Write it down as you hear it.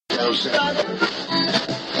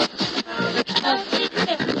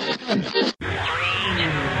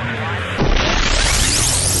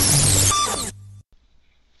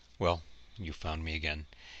Well, you found me again.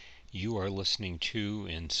 You are listening to,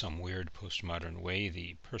 in some weird postmodern way,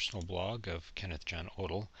 the personal blog of Kenneth John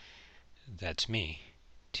Odell. That's me.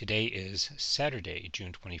 Today is Saturday,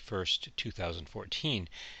 June 21st, 2014,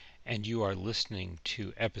 and you are listening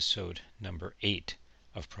to episode number 8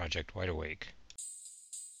 of Project Wideawake.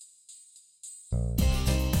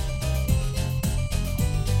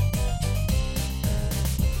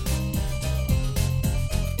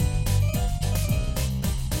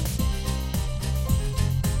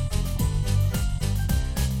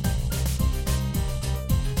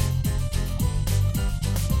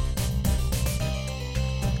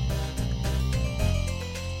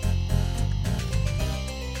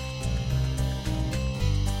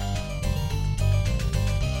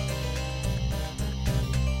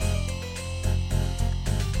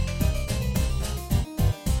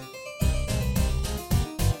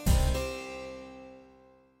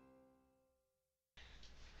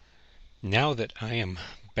 Now that I am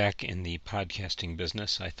back in the podcasting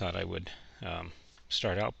business, I thought I would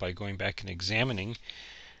start out by going back and examining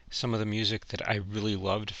some of the music that I really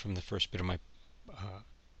loved from the first bit of my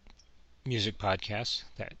music podcasts.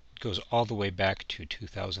 That goes all the way back to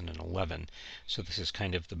 2011. So this is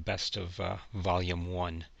kind of the best of Volume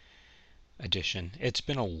 1 edition. It's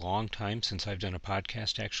been a long time since I've done a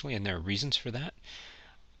podcast, actually, and there are reasons for that.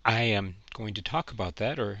 I am going to talk about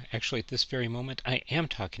that, or actually at this very moment I am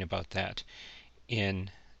talking about that in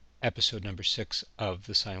episode number 6 of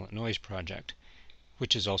the Silent Noise Project,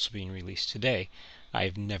 which is also being released today.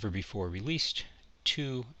 I've never before released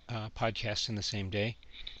 2 podcasts in the same day,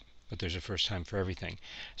 but there's a first time for everything.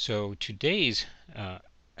 So today's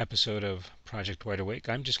episode of Project Wideawake,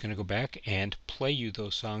 I'm just going to go back and play you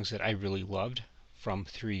those songs that I really loved from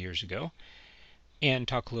 3 years ago, and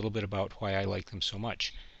talk a little bit about why I like them so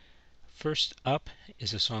much. First up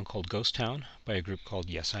is a song called Ghost Town by a group called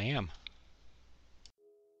Yes I Am.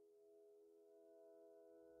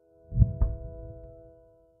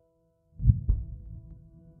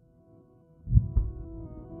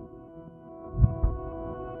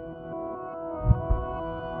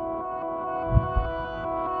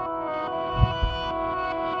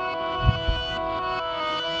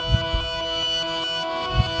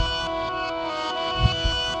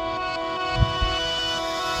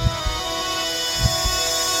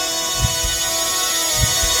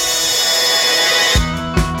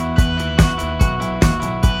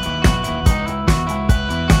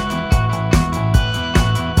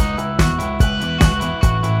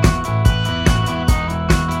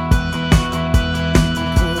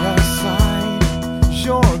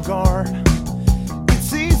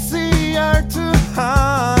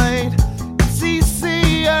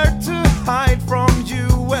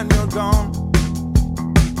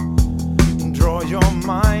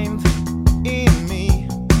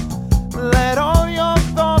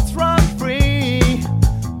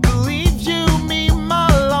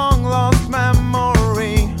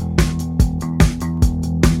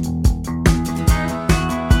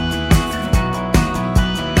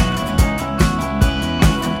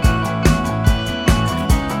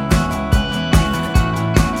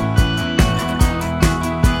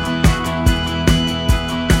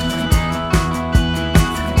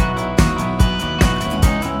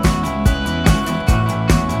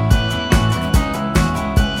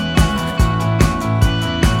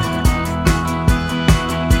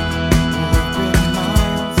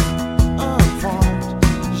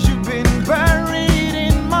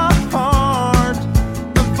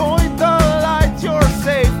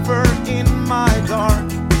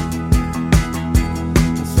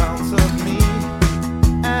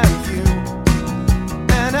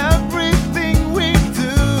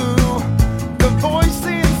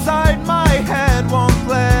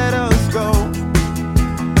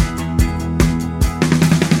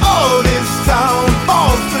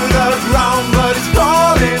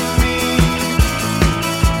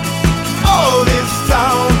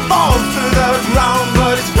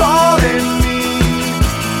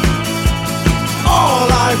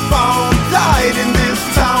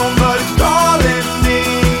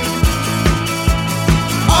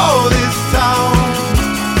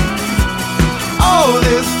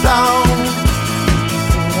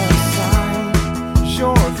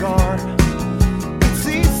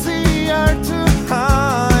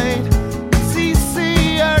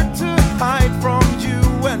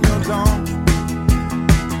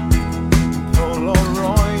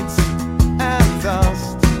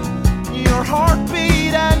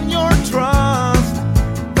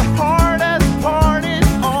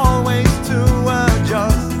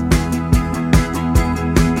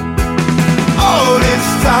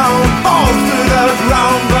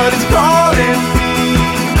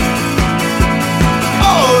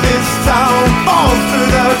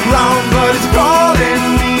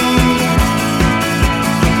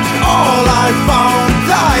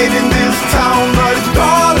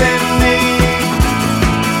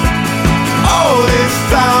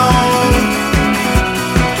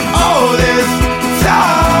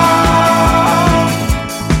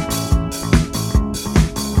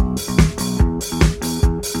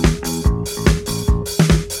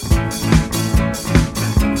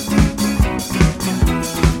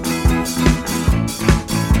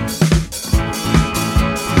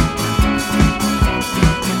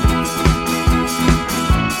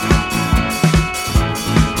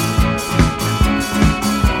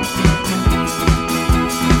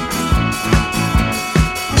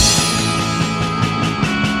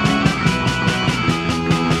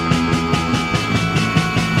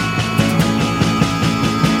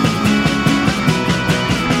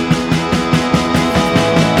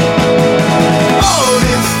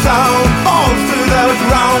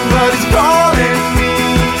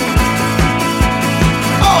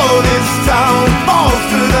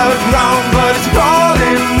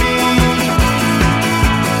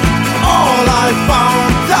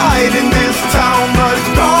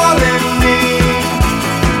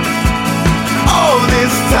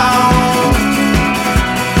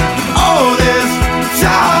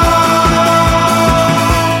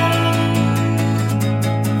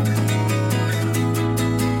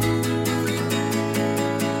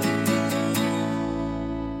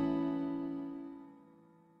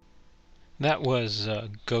 That was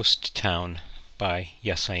Ghost Town by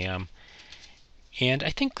Yes I Am. And I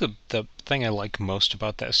think the thing I like most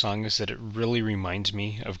about that song is that it really reminds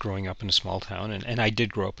me of growing up in a small town. And I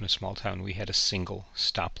did grow up in a small town. We had a single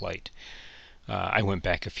stoplight. I went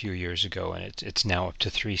back a few years ago, and it's now up to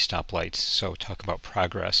 3 stoplights, so talk about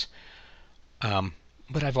progress.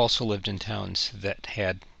 But I've also lived in towns that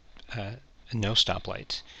had no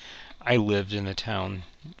stoplights. I lived in a town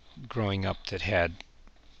growing up that had,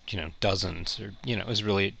 dozens, or, it was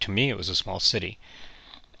really, to me, it was a small city.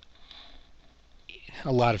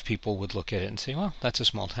 A lot of people would look at it and say, well, that's a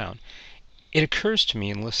small town. It occurs to me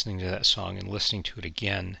in listening to that song and listening to it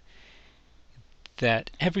again that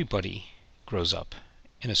everybody grows up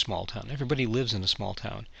in a small town. Everybody lives in a small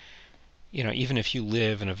town. Even if you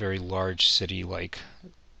live in a very large city like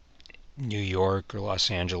New York or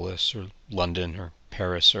Los Angeles or London or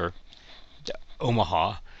Paris or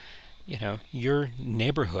Omaha, your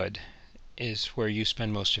neighborhood is where you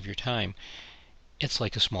spend most of your time. It's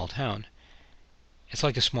like a small town. It's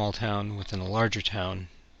like a small town within a larger town,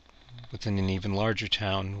 within an even larger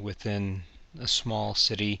town, within a small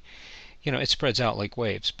city. It spreads out like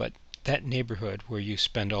waves, but that neighborhood where you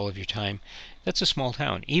spend all of your time, that's a small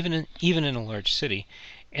town, even in a large city.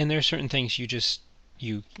 And there are certain things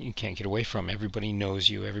you can't get away from. Everybody knows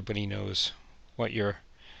you. Everybody knows what you're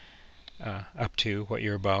up to, what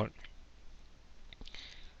you're about.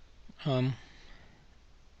 And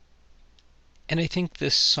I think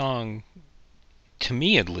this song, to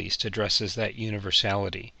me at least, addresses that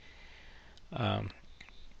universality. It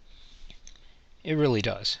really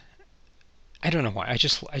does. I don't know why. I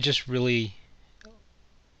just really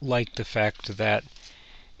like the fact that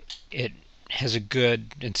it has a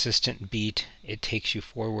good, insistent beat. It takes you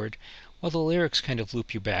forward. Well, the lyrics kind of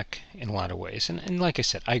loop you back in a lot of ways. And like I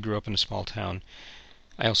said, I grew up in a small town.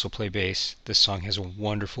 I also play bass. This song has a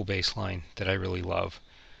wonderful bass line that I really love.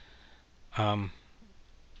 And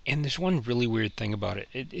there's one really weird thing about it.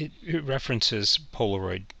 It references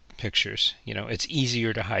Polaroid pictures. It's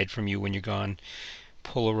easier to hide from you when you're gone.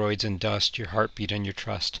 Polaroids and dust, your heartbeat and your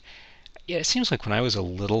trust. Yeah, it seems like when I was a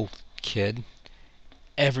little kid,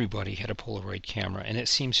 everybody had a Polaroid camera, and it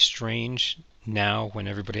seems strange now when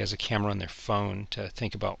everybody has a camera on their phone to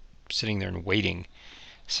think about sitting there and waiting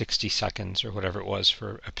 60 seconds or whatever it was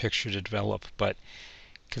for a picture to develop. But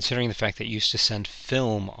considering the fact that you used to send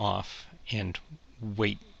film off and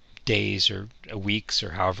wait days or weeks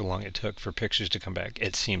or however long it took for pictures to come back,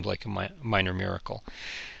 it seemed like a minor miracle.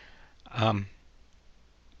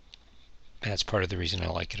 That's part of the reason I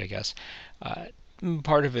like it, I guess.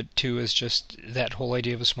 Part of it, too, is just that whole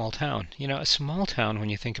idea of a small town. A small town, when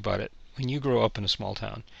you think about it, when you grow up in a small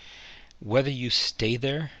town, whether you stay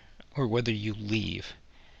there or whether you leave,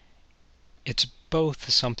 it's both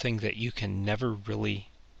something that you can never really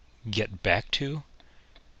get back to,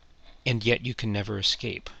 and yet you can never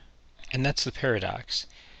escape. And that's the paradox.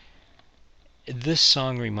 This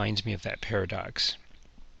song reminds me of that paradox.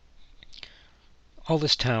 All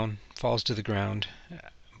this town falls to the ground,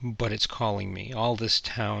 but it's calling me. All this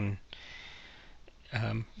town,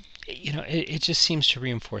 it just seems to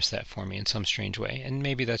reinforce that for me in some strange way. And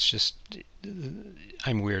maybe that's just,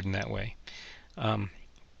 I'm weird in that way.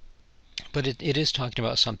 But it is talking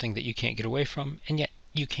about something that you can't get away from, and yet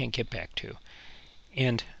you can't get back to.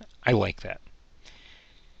 And I like that.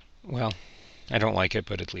 Well, I don't like it,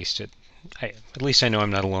 but at least I know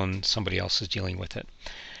I'm not alone. Somebody else is dealing with it.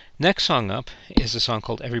 Next song up is a song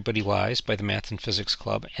called Everybody Lies by the Math and Physics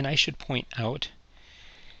Club, and I should point out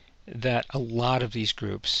that a lot of these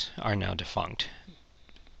groups are now defunct.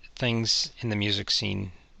 Things in the music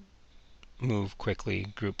scene move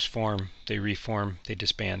quickly. Groups form, they reform, they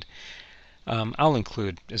disband. I'll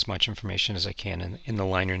include as much information as I can in the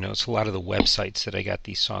liner notes. A lot of the websites that I got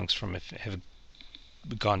these songs from have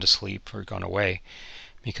gone to sleep or gone away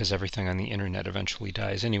because everything on the internet eventually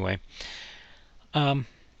dies anyway. But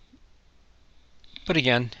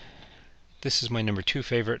again, this is my number 2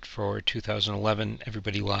 favorite for 2011,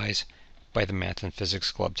 Everybody Lies by the Math and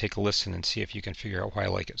Physics Club. Take a listen and see if you can figure out why I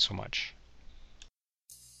like it so much.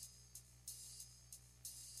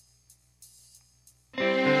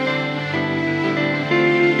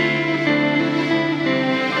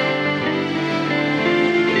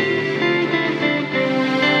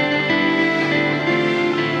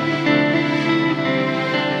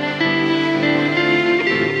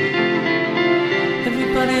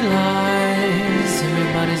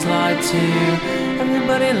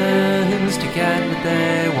 Everybody learns to get what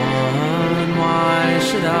they want. Why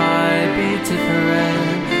should I be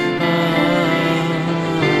different? Oh,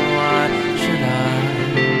 why should I?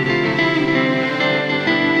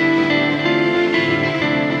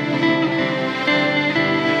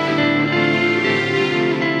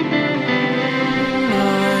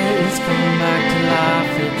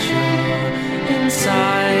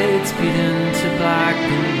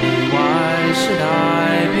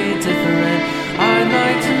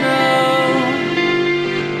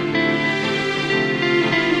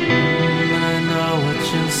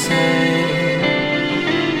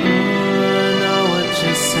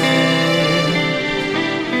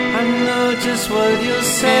 what you'll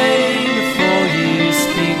say before you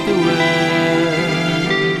speak the word.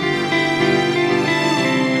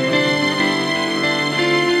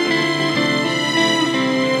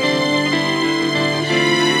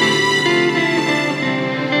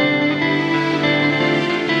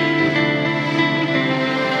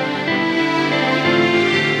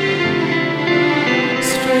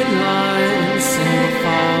 Straight line, single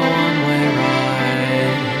file, one-way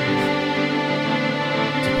ride.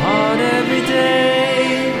 Depart every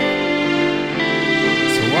day.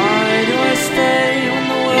 So why do I stay when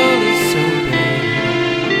the world is so big?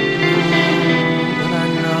 But I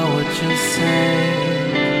know what you'll say.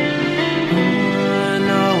 I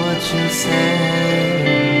know what you'll say.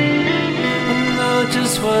 I know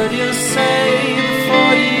just what you'll say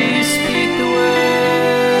before you speak the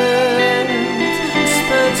words.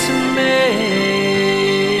 Whisper to me.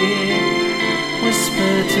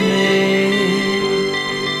 Whisper to me.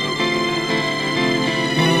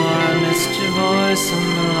 I missed your voice on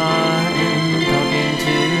the line talking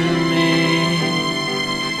to me.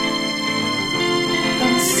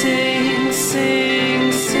 And sing,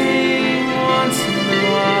 sing, sing once in a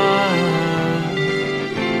while.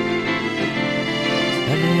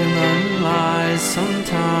 Everyone lies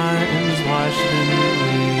sometimes, why shouldn't we?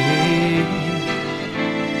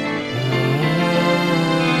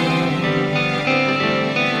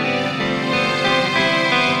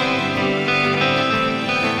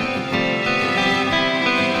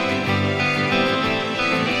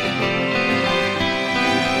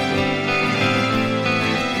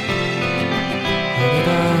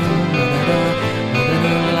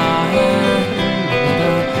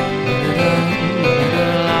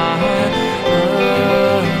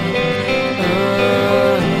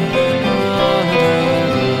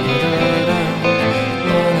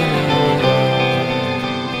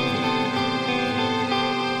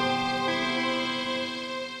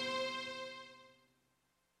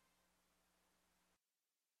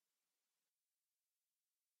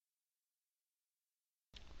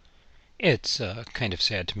 It's kind of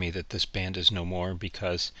sad to me that this band is no more,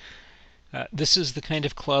 because this is the kind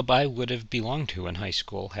of club I would have belonged to in high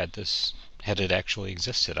school had it actually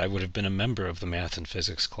existed. I would have been a member of the Math and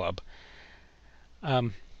Physics Club.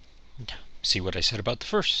 See what I said about the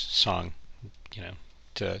first song,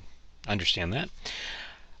 to understand that.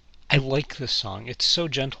 I like this song. It's so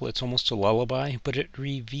gentle, it's almost a lullaby, but it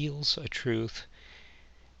reveals a truth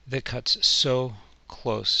that cuts so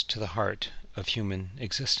close to the heart of human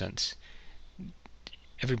existence.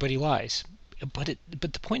 Everybody lies. But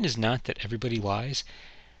the point is not that everybody lies.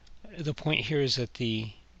 The point here is that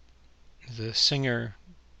the singer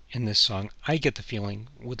in this song, I get the feeling,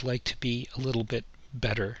 would like to be a little bit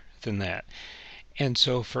better than that. And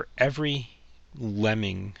so for every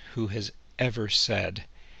lemming who has ever said,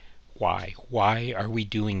 why are we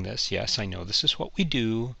doing this? Yes, I know this is what we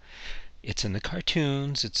do. It's in the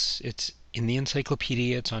cartoons, it's in the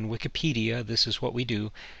encyclopedia, it's on Wikipedia, this is what we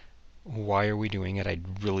do. Why are we doing it?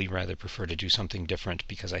 I'd really rather prefer to do something different,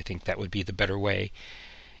 because I think that would be the better way.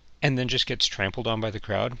 And then just gets trampled on by the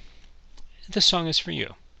crowd. This song is for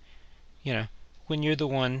you. When you're the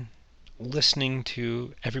one listening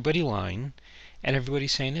to everybody lying, and everybody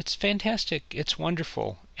saying, it's fantastic, it's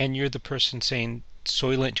wonderful, and you're the person saying,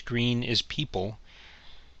 Soylent Green is people,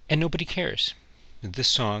 and nobody cares. This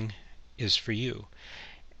song is for you.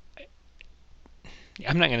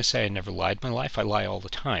 I'm not going to say I never lied in my life. I lie all the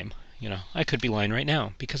time. I could be lying right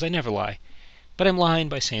now, because I never lie. But I'm lying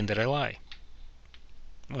by saying that I lie.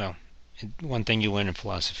 Well, one thing you learn in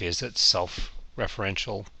philosophy is that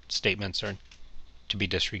self-referential statements are to be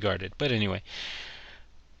disregarded. But anyway,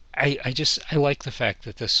 I like the fact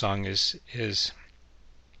that this song is it's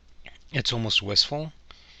almost wistful.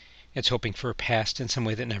 It's hoping for a past in some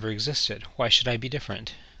way that never existed. Why should I be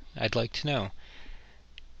different? I'd like to know.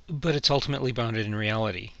 But it's ultimately bounded in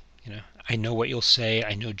reality. I know what you'll say.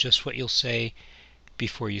 I know just what you'll say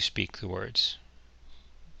before you speak the words,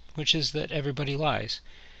 which is that everybody lies.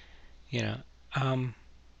 To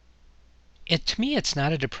me, it's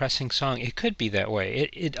not a depressing song. It could be that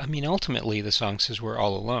way. Ultimately, the song says we're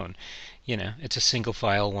all alone. It's a single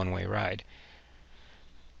file, one-way ride.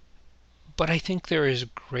 But I think there is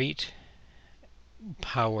great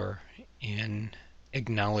power in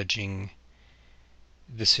acknowledging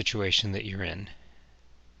the situation that you're in,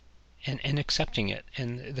 and accepting it,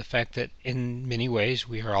 and the fact that in many ways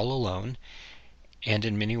we are all alone, and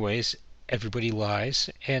in many ways everybody lies,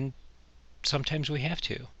 and sometimes we have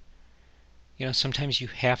to. Sometimes you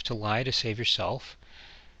have to lie to save yourself.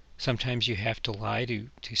 Sometimes you have to lie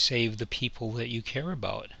to save the people that you care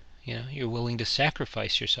about. You're willing to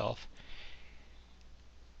sacrifice yourself.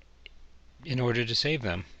 in order to save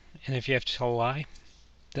them. And if you have to tell a lie,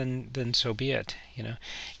 then so be it.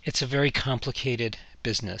 It's a very complicated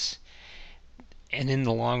business. And in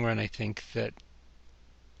the long run, I think that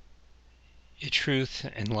truth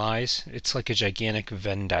and lies, it's like a gigantic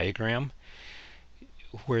Venn diagram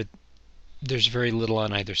where there's very little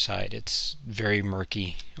on either side. It's very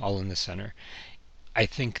murky, all in the center. I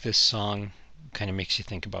think this song kind of makes you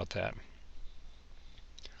think about that.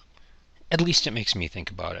 At least it makes me think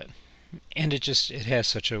about it. And it has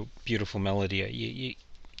such a beautiful melody.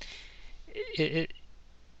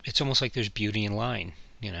 It's almost like there's beauty in line,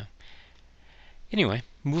 Anyway,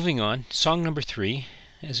 moving on. Song number 3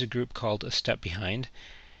 is a group called A Step Behind.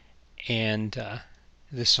 And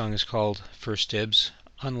this song is called First Dibs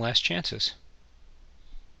on Last Chances.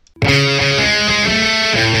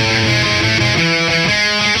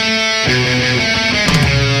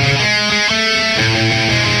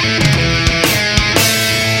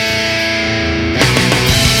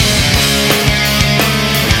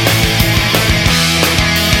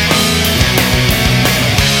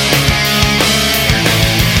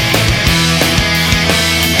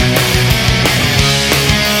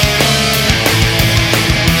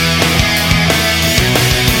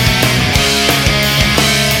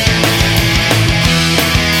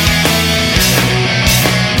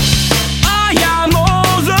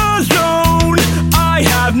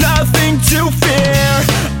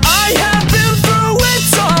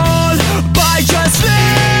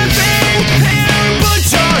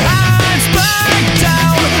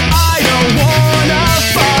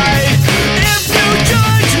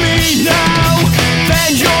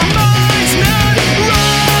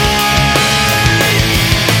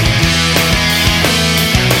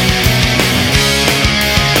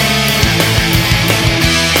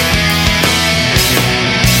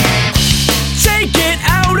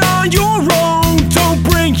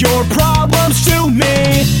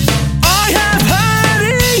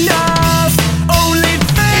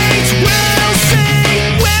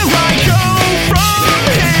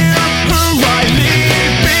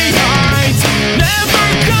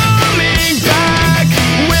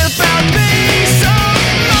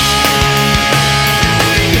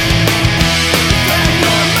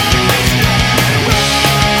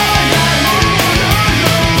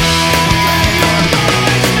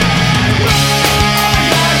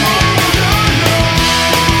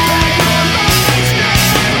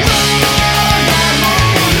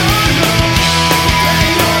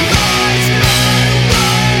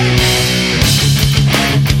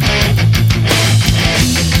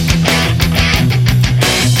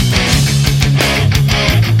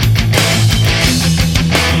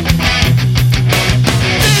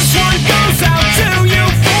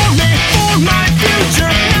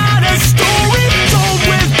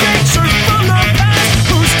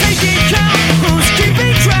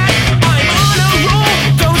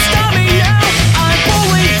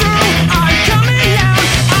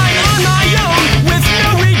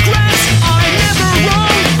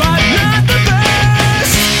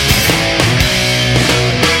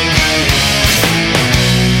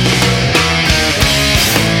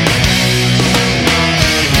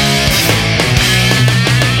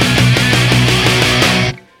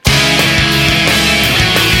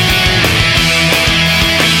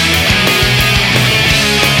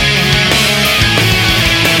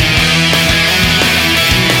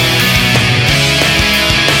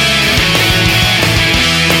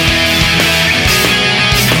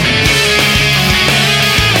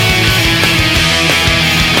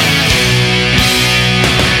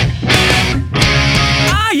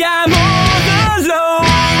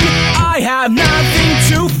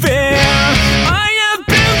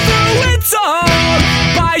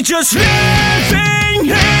 just living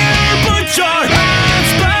here, put your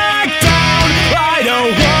hands back down. I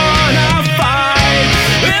don't wanna fight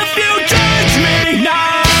if you judge me now.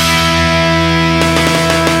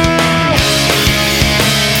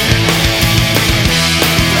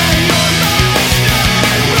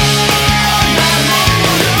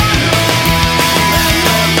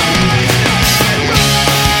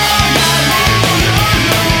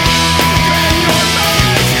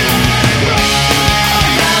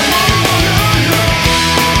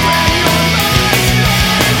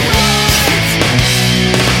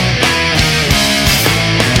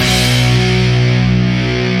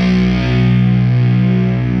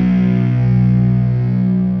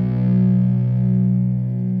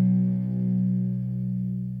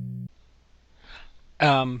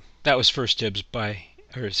 That was First Dibs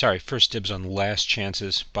First Dibs on Last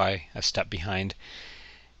Chances by A Step Behind.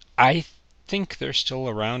 I think they're still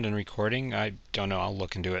around and recording. I don't know. I'll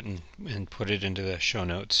look into it and put it into the show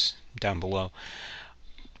notes down below.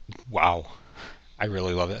 Wow. I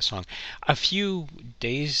really love that song. A few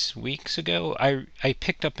weeks ago, I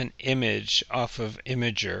picked up an image off of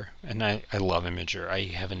Imager, and I love Imager. I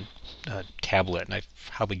have a tablet, and I've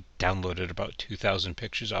probably downloaded about 2,000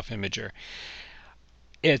 pictures off Imager.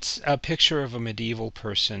 It's a picture of a medieval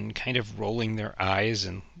person kind of rolling their eyes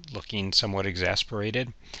and looking somewhat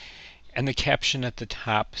exasperated. And the caption at the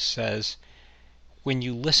top says, "When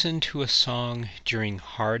you listen to a song during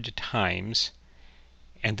hard times,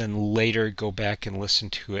 and then later go back and listen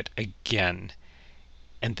to it again,"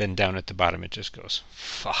 and then down at the bottom it just goes,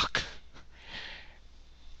 "Fuck."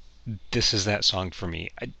 This is that song for me.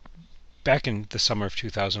 Back in the summer of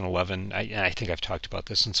 2011, I think I've talked about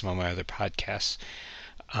this in some of my other podcasts,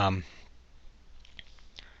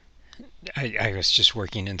 I was just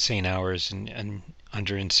working insane hours and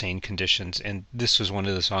under insane conditions, and this was one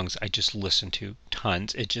of the songs I just listened to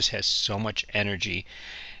tons. It just has so much energy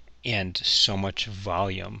and so much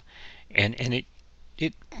volume, and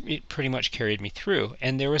it pretty much carried me through.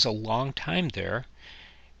 And there was a long time there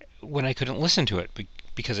when I couldn't listen to it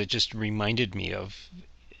because it just reminded me of,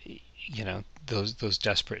 those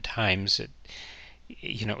desperate times.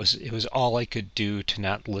 It was all I could do to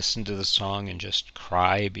not listen to the song and just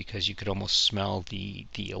cry, because you could almost smell the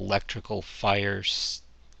electrical fire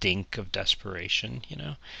stink of desperation.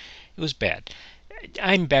 It was bad.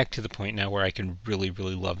 I'm back to the point now where I can really,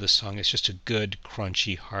 really love this song. It's just a good,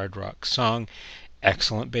 crunchy, hard rock song.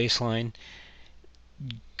 Excellent bass line.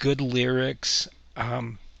 Good lyrics.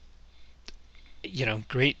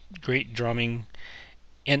 Great drumming.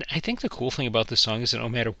 And I think the cool thing about this song is that no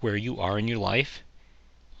matter where you are in your life,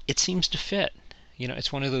 it seems to fit.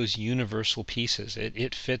 It's one of those universal pieces.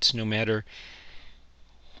 It fits no matter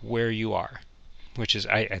where you are, which is,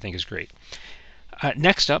 I think, is great.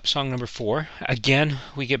 Next up, song number 4. Again,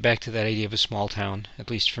 we get back to that idea of a small town,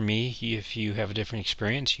 at least for me. If you have a different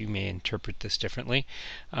experience, you may interpret this differently.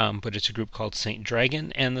 But it's a group called Saint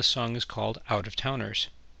Dragon, and the song is called Out of Towners.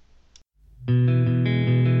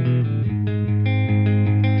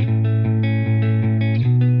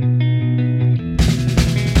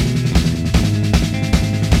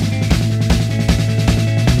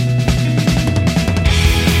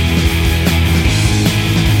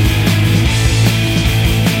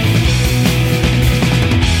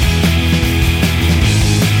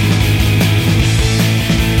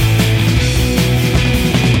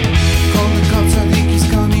 Call the cops, I think he's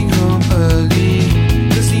coming home early.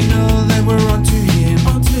 Does he know that we're on to him?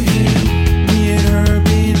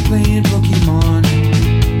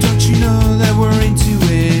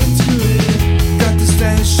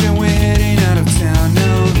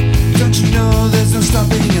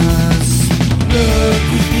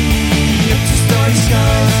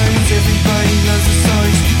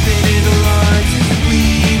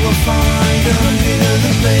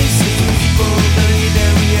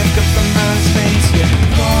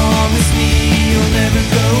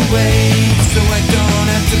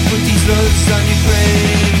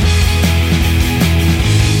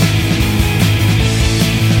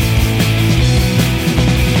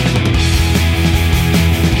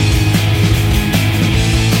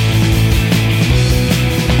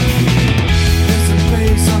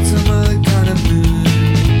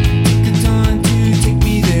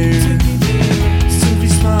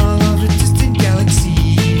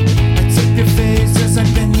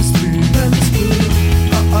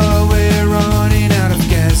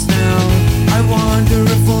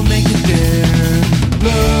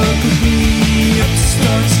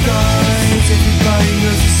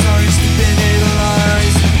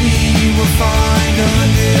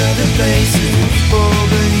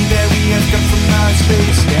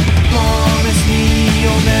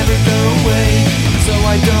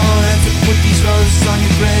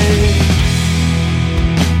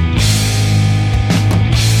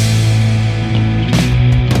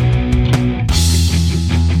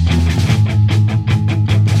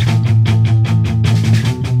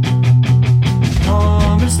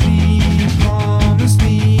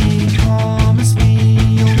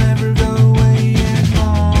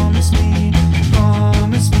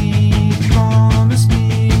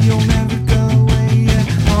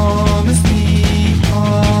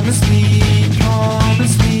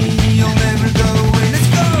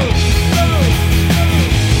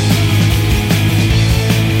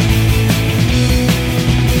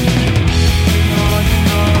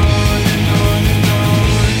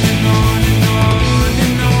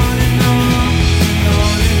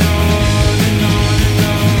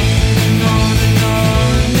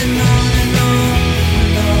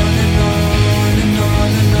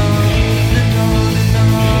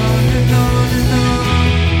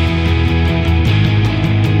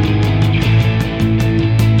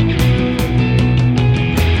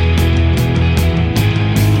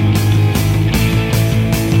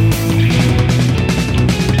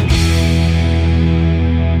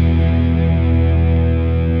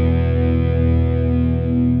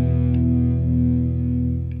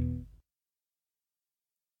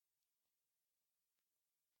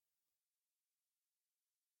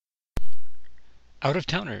 Out of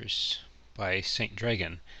Towners by Saint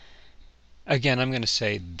Dragon. Again, I'm going to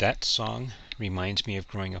say that song reminds me of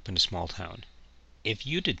growing up in a small town. If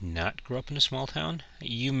you did not grow up in a small town,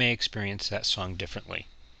 you may experience that song differently.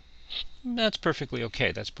 That's perfectly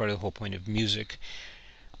okay. That's part of the whole point of music,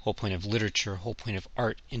 whole point of literature, whole point of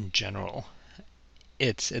art in general.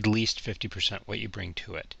 It's at least 50% what you bring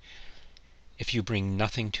to it. If you bring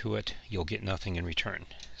nothing to it, you'll get nothing in return.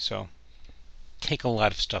 So take a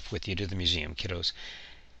lot of stuff with you to the museum, kiddos.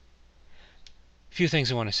 A few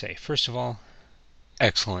things I want to say. First of all,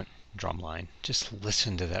 excellent drum line. Just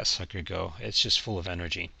listen to that sucker go. It's just full of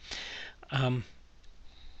energy.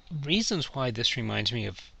 Reasons why this reminds me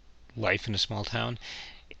of life in a small town.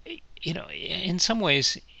 In some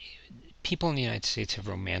ways, people in the United States have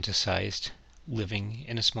romanticized living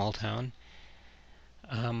in a small town.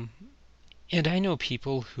 And I know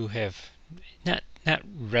people who have not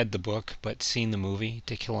read the book, but seen the movie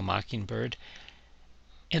To Kill a Mockingbird,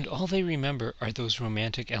 and all they remember are those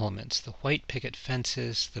romantic elements, the white picket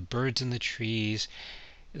fences, the birds in the trees,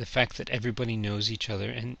 the fact that everybody knows each other,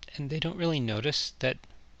 and they don't really notice that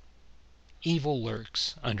evil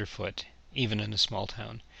lurks underfoot, even in a small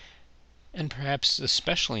town. And perhaps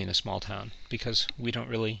especially in a small town, because we don't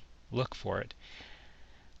really look for it.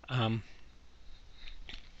 To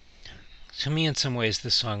me, in some ways,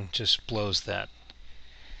 this song just blows that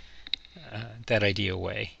idea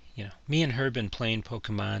away. Me and her been playing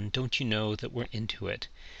Pokemon. Don't you know that we're into it?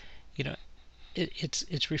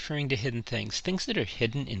 It's referring to hidden things that are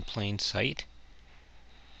hidden in plain sight.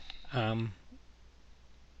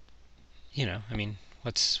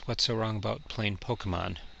 What's so wrong about playing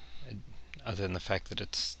Pokemon, other than the fact that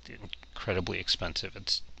it's incredibly expensive?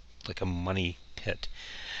 It's like a money pit.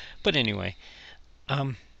 But anyway,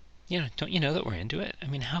 don't you know that we're into it?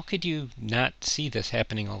 How could you not see this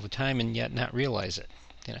happening all the time and yet not realize it?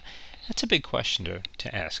 That's a big question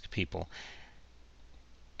to ask people.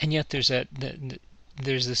 And yet there's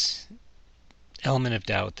there's this element of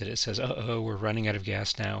doubt that it says, we're running out of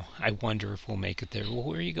gas now. I wonder if we'll make it there. Well,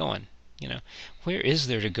 where are you going? Where is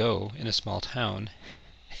there to go in a small town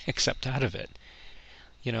except out of it?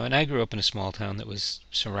 And I grew up in a small town that was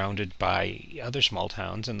surrounded by other small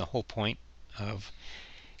towns, and the whole point of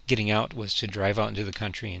getting out was to drive out into the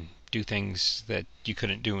country and do things that you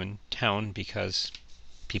couldn't do in town because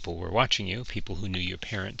people were watching you, people who knew your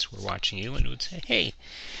parents were watching you, and would say, hey,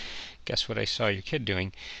 guess what I saw your kid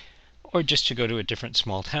doing? Or just to go to a different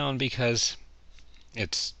small town because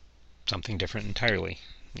it's something different entirely,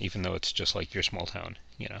 even though it's just like your small town,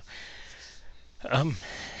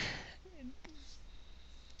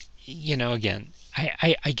 Again,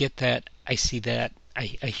 I get that, I see that, I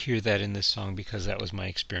hear that in this song because that was my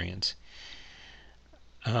experience.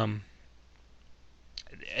 But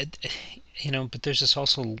there's this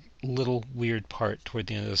also little weird part toward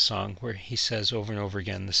the end of the song where he says over and over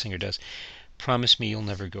again, the singer does, promise me you'll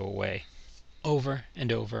never go away. Over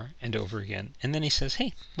and over and over again. And then he says,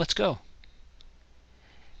 hey, let's go.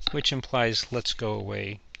 Which implies let's go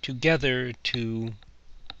away together to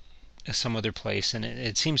some other place. And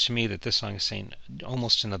it seems to me that this song is saying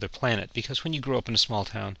almost another planet, because when you grow up in a small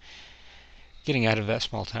town, getting out of that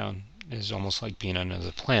small town is almost like being on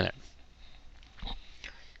another planet.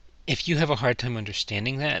 If you have a hard time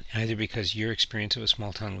understanding that, either because your experience of a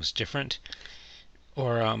small town was different,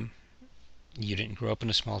 or you didn't grow up in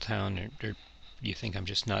a small town, or you think I'm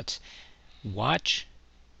just nuts, watch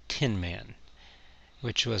Tin Man,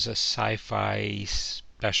 which was a sci-fi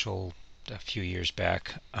special a few years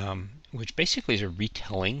back, which basically is a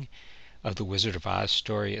retelling of the Wizard of Oz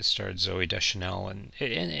story. It starred Zooey Deschanel, and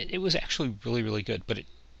it was actually really, really good, but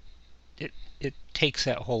it takes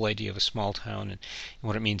that whole idea of a small town and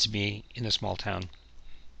what it means to be in a small town,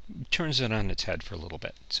 turns it on its head for a little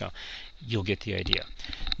bit. So you'll get the idea.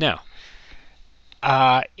 Now,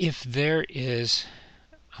 if there is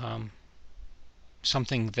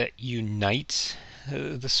something that unites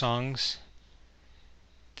the songs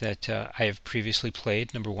that I have previously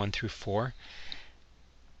played, number 1 through 4,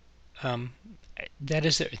 that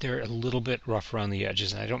is that they're a little bit rough around the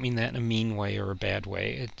edges, and I don't mean that in a mean way or a bad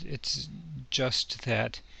way. It's just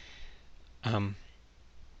that they're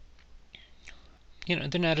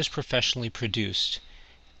not as professionally produced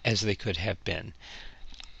as they could have been.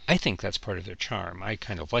 I think that's part of their charm. I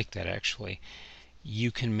kind of like that, actually. You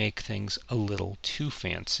can make things a little too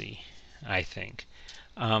fancy, I think.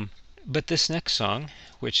 But this next song,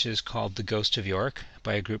 which is called The Ghost of York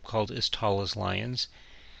by a group called As Tall as Lions,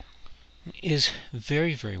 is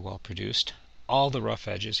very, very well produced. All the rough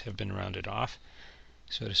edges have been rounded off,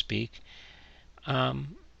 so to speak. But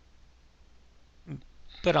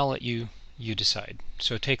I'll let you You decide.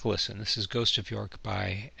 So take a listen. This is Ghost of York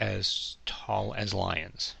by As Tall as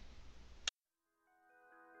Lions.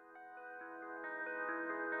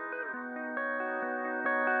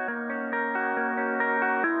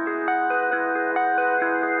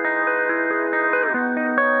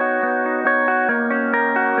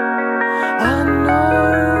 I know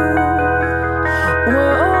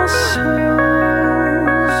we're all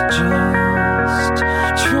souls just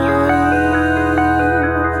trying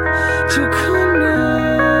to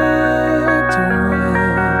connect with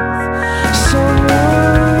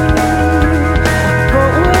someone,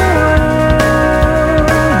 but we're all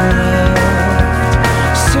left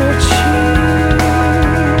searching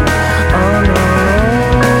on our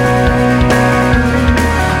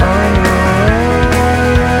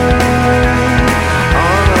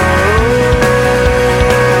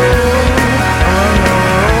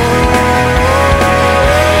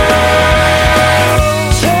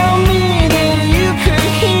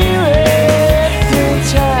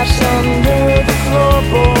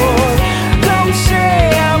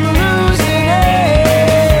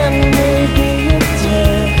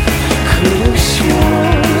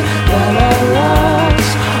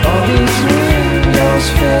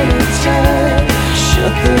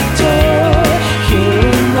shut the door, here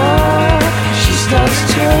and now, she starts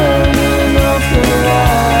turning off the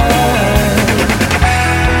light.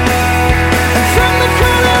 And from the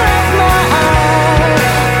corner of my eye,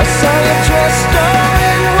 I saw you dressed all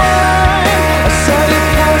in white. I saw you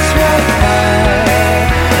pass right by,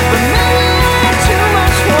 but maybe I had too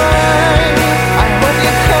much wine. I hope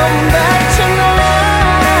you come back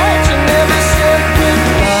tonight. You never said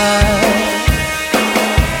goodbye.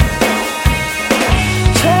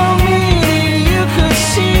 Tell me you could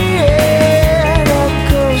see it. That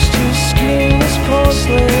ghost whose skin is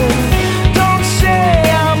porcelain. Don't say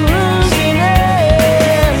I'm losing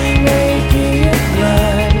it. Maybe you're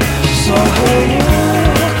blind. Saw her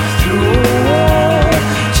walk through a wall,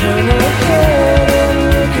 turn her head and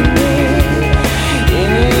look at me. In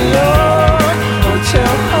New York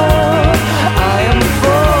hotel hall, I am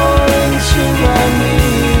falling to my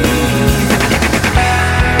knees.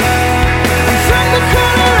 From the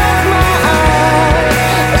corner of my eye,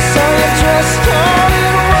 I saw you dressed all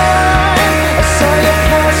in white. I saw you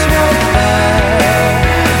pass right by,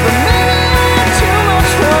 but maybe I had too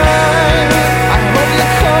much wine. I hope you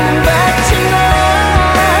come back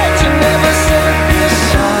tonight. You never said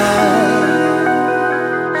goodbye.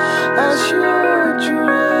 As your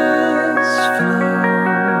dress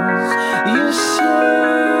flows, you say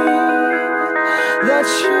that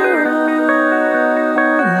you're alone.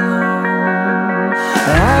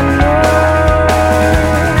 I know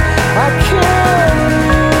I can't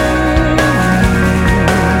leave you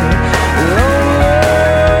lonely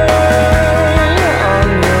on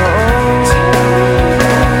your own,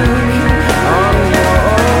 on your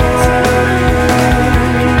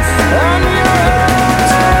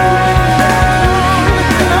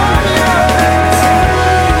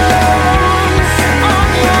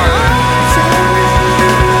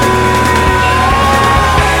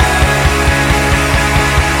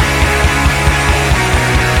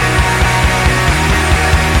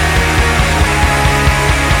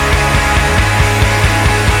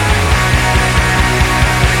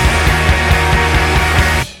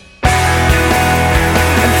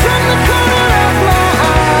And from the corner of my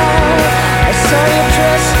eye, I saw you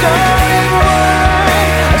dressed all in white.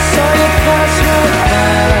 I saw you pass right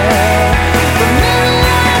by, but maybe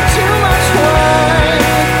I had too much wine.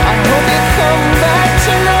 I hope you come back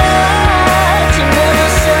tonight. You never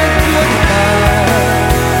said goodbye.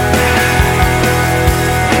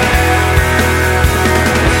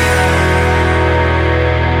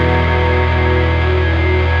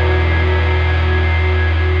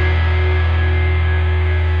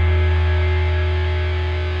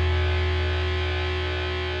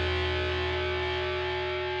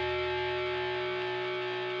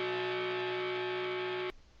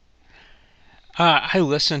 I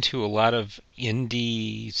listen to a lot of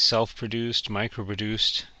indie, self-produced,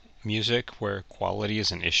 micro-produced music where quality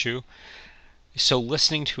is an issue. So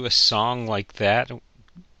listening to a song like that,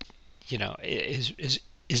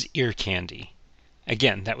 is ear candy.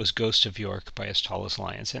 Again, that was Ghost of York by As Tall as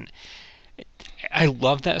Lions, and I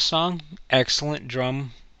love that song. Excellent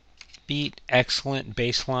drum beat, excellent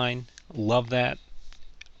bass line. Love that.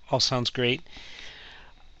 All sounds great.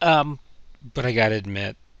 But I gotta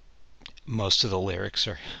admit, most of the lyrics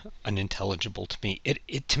are unintelligible to me.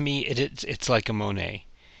 It's like a Monet.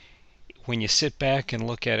 When you sit back and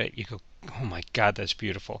look at it, you go, "Oh my God, that's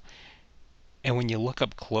beautiful." And when you look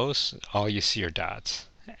up close, all you see are dots.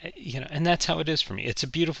 And that's how it is for me. It's a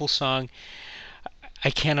beautiful song. I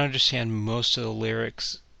can't understand most of the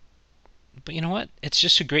lyrics, but you know what? It's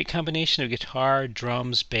just a great combination of guitar,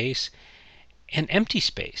 drums, bass, and empty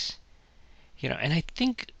space. And I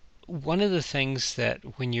think one of the things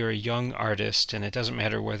that when you're a young artist, and it doesn't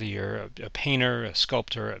matter whether you're a painter, a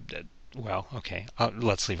sculptor, well, okay,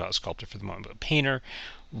 let's leave out sculptor for the moment, but painter,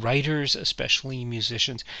 writers, especially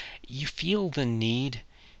musicians, you feel the need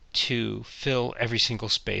to fill every single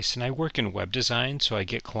space. And I work in web design, so I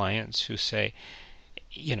get clients who say,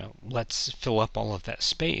 let's fill up all of that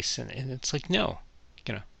space. And it's like, no,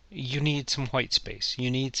 you need some white space.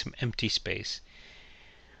 You need some empty space.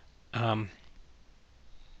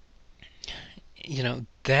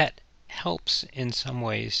 That helps in some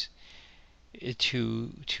ways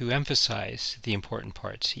to emphasize the important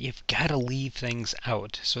parts. You've got to leave things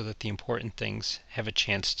out so that the important things have a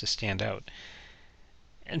chance to stand out.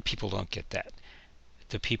 And people don't get that.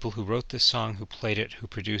 The people who wrote this song, who played it, who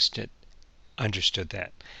produced it, understood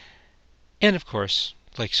that. And of course,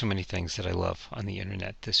 like so many things that I love on the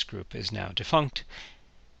internet, this group is now defunct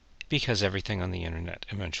because everything on the internet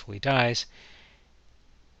eventually dies.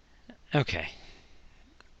 Okay.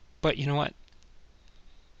 But you know what?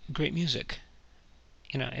 Great music.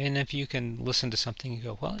 And if you can listen to something and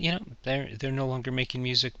go, well, they're no longer making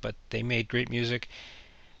music, but they made great music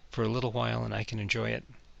for a little while and I can enjoy it,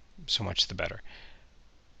 so much the better.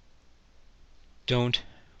 Don't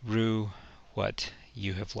rue what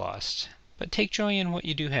you have lost, but take joy in what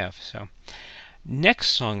you do have. So, next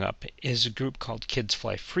song up is a group called Kids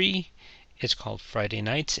Fly Free. It's called Friday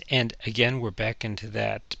Nights, and again, we're back into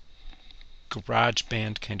that garage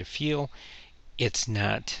band kind of feel. It's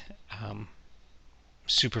not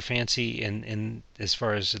super fancy in as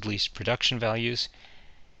far as at least production values,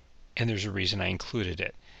 and there's a reason I included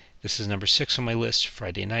it. This is number 6 on my list,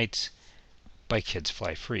 Friday Nights by Kids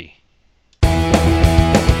Fly Free.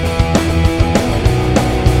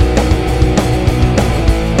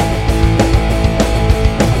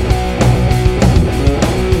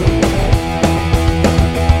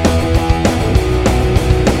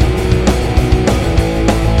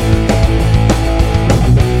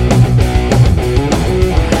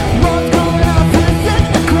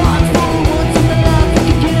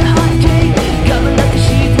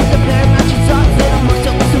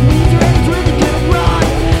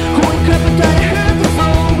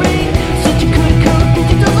 Ring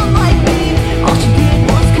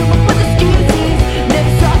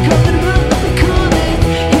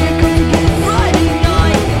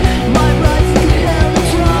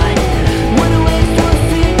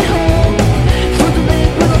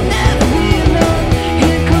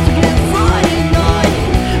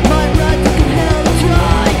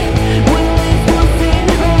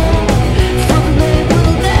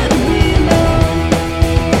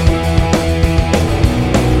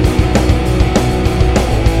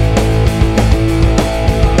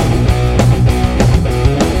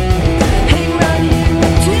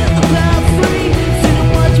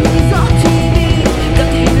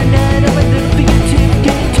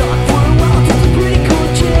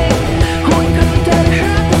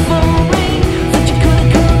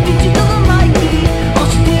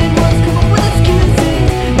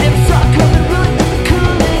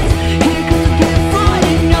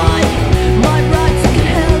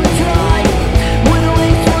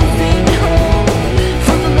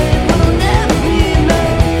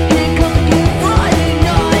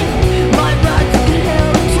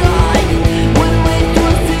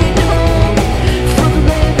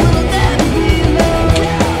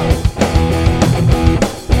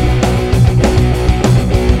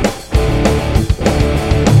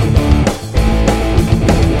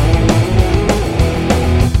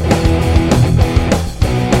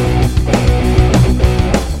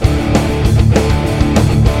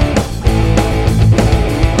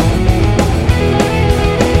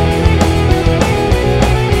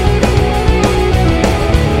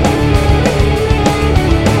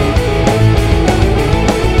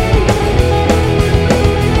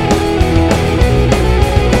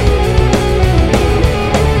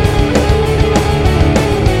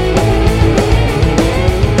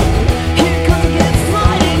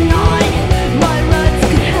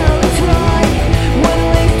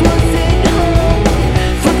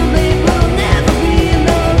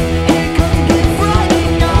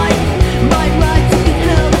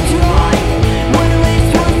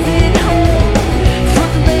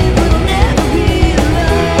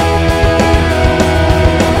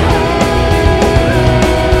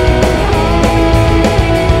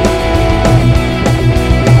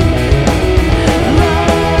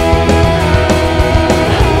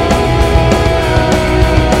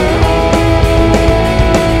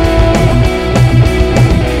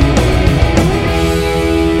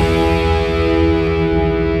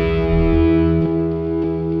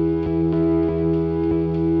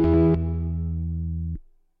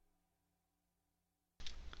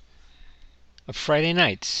Friday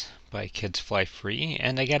Nights by Kids Fly Free,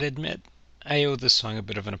 and I gotta admit, I owe this song a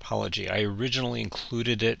bit of an apology. I originally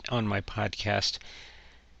included it on my podcast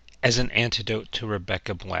as an antidote to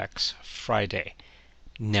Rebecca Black's Friday.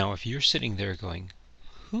 Now, if you're sitting there going,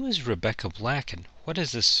 who is Rebecca Black and what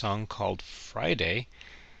is this song called Friday?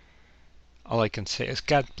 All I can say is,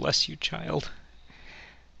 God bless you, child.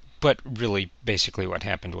 But really, basically what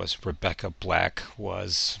happened was Rebecca Black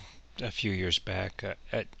was, a few years back,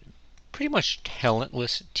 a pretty much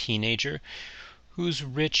talentless teenager whose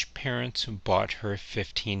rich parents bought her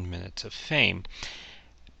 15 minutes of fame.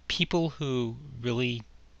 People who really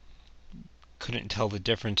couldn't tell the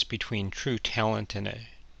difference between true talent and a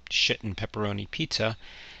shit and pepperoni pizza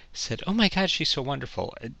said, oh my God, she's so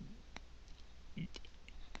wonderful.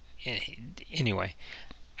 Anyway,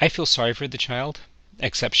 I feel sorry for the child,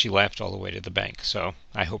 except she laughed all the way to the bank, so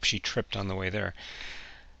I hope she tripped on the way there.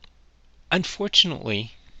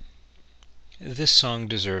 Unfortunately, this song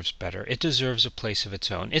deserves better. It deserves a place of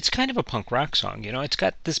its own. It's kind of a punk rock song, you know. It's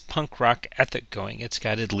got this punk rock ethic going. It's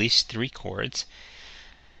got at least 3 chords.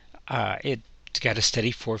 It's got a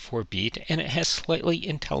steady 4/4 beat, and it has slightly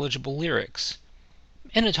intelligible lyrics.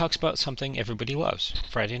 And it talks about something everybody loves,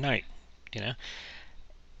 Friday night, you know.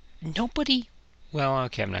 Nobody, well,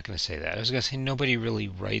 okay, I'm not going to say that. I was going to say nobody really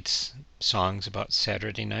writes songs about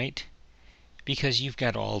Saturday night because you've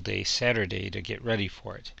got all day Saturday to get ready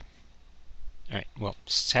for it. All right, well,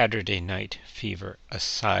 Saturday night fever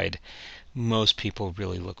aside, most people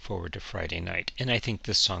really look forward to Friday night, and I think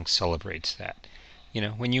this song celebrates that. You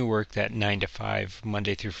know, when you work that 9 to 5,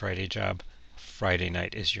 Monday through Friday job, Friday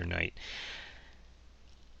night is your night.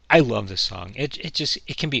 I love this song.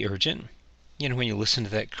 It can be urgent. You know, when you listen to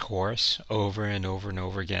that chorus over and over and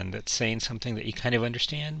over again, that's saying something that you kind of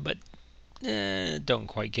understand, but don't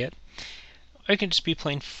quite get. Or it can just be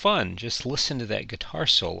plain fun. Just listen to that guitar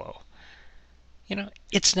solo. You know,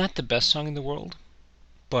 it's not the best song in the world,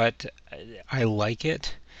 but I like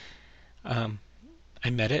it. I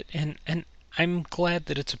met it, and I'm glad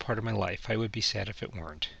that it's a part of my life. I would be sad if it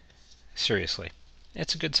weren't. Seriously,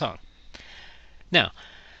 it's a good song. Now,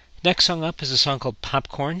 next song up is a song called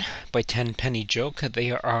Popcorn by Tenpenny Joke.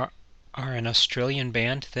 They are an Australian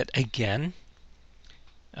band that, again,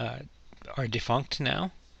 are defunct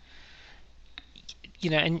now. You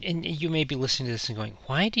know, and you may be listening to this and going,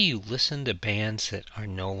 why do you listen to bands that are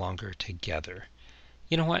no longer together?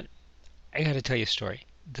 You know what? I got to tell you a story.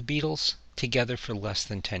 The Beatles, together for less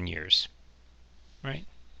than 10 years. Right?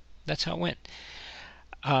 That's how it went.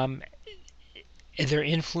 Their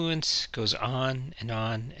influence goes on and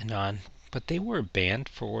on and on, but they were a band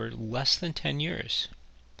for less than 10 years.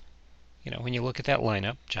 You know, when you look at that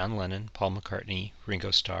lineup, John Lennon, Paul McCartney, Ringo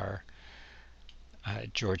Starr,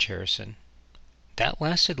 George Harrison, that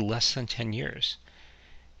lasted less than 10 years.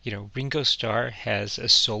 You know, Ringo Starr has a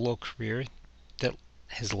solo career that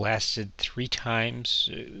has lasted 3 times,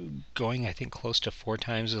 going, I think, close to 4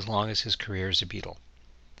 times as long as his career as a Beatle.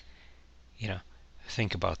 You know,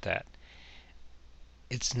 think about that.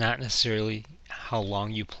 It's not necessarily how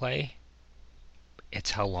long you play,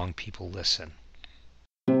 it's how long people listen.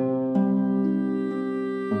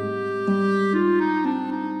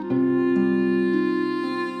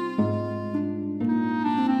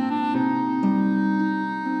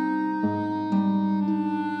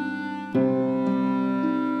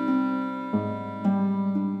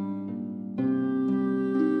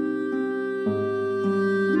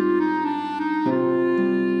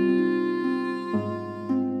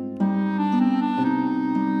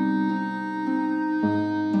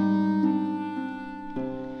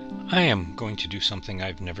 I am going to do something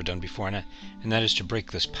I've never done before, and that is to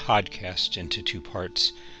break this podcast into 2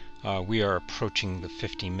 parts. We are approaching the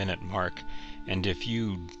 50-minute mark, and if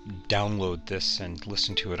you download this and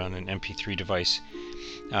listen to it on an MP3 device,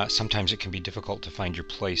 sometimes it can be difficult to find your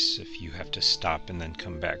place if you have to stop and then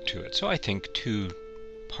come back to it. So I think 2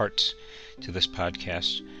 parts to this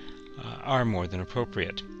podcast are more than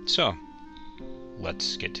appropriate. So,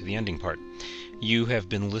 let's get to the ending part. You have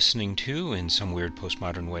been listening to, in some weird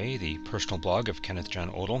postmodern way, the personal blog of Kenneth John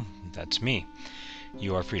Odell. That's me.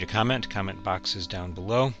 You are free to comment. Comment box is down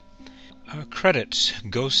below. Credits: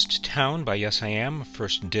 Ghost Town by Yes I Am,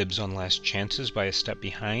 First Dibs on Last Chances by A Step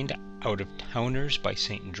Behind, Out of Towners by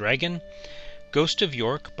Saint Dragon, Ghost of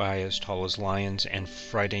York by As Tall as Lions, and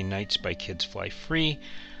Friday Nights by Kids Fly Free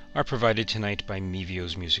are provided tonight by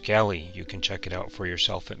Mevio's Music Alley. You can check it out for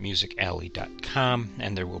yourself at musicalley.com,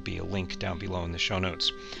 and there will be a link down below in the show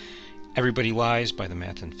notes. Everybody Lies by the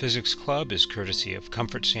Math and Physics Club is courtesy of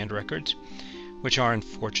Comfort Stand Records, which are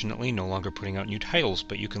unfortunately no longer putting out new titles,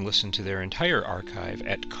 but you can listen to their entire archive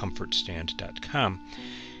at comfortstand.com.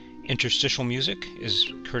 interstitial music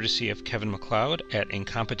is courtesy of Kevin MacLeod at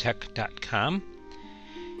incompetech.com.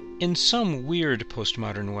 In some weird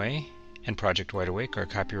postmodern way, and Project Wideawake are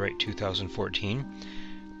copyright 2014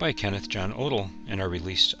 by Kenneth John Odell and are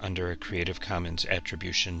released under a Creative Commons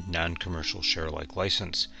Attribution Non-Commercial Share-alike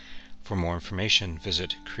license. For more information,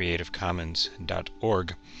 visit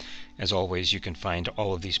creativecommons.org. As always, you can find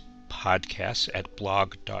all of these podcasts at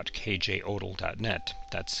blog.kjodel.net.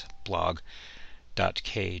 That's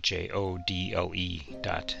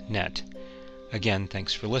blog.kjodle.net. Again,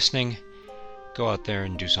 thanks for listening. Go out there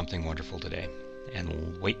and do something wonderful today.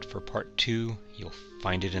 And wait for part 2. You'll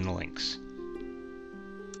find it in the links.